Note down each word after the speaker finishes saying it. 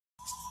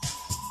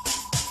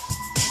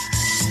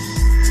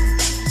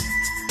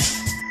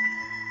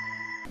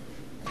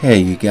Hey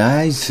you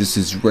guys, this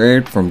is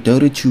Red from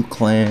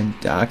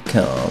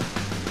Dota2clan.com,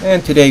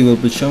 and today we'll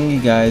be showing you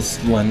guys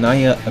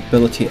Lanaya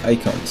ability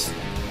icons.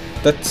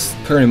 That's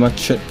pretty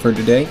much it for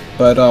today,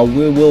 but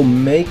we will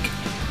make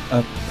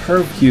a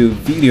preview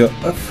video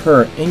of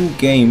her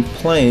in-game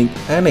playing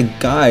and a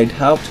guide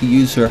how to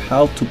use her,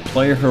 how to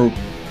play her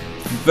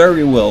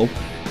very well.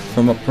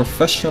 From a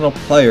professional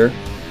player,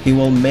 he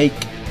will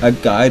make a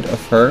guide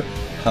of her,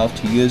 how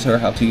to use her,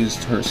 how to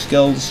use her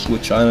skills,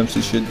 which items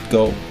you should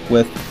go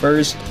with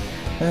first,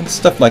 and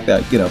stuff like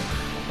that, you know.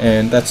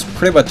 And that's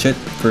pretty much it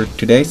for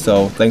today,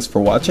 so thanks for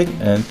watching,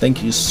 and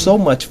thank you so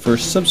much for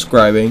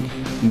subscribing.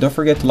 And don't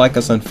forget to like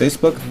us on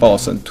Facebook, follow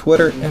us on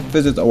Twitter, and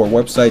visit our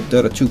website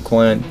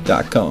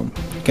Dota2clan.com.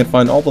 You can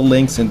find all the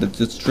links in the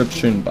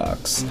description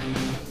box.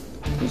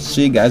 We'll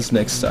see you guys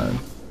next time.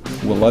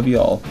 We love you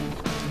all,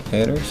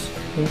 haters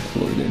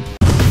included.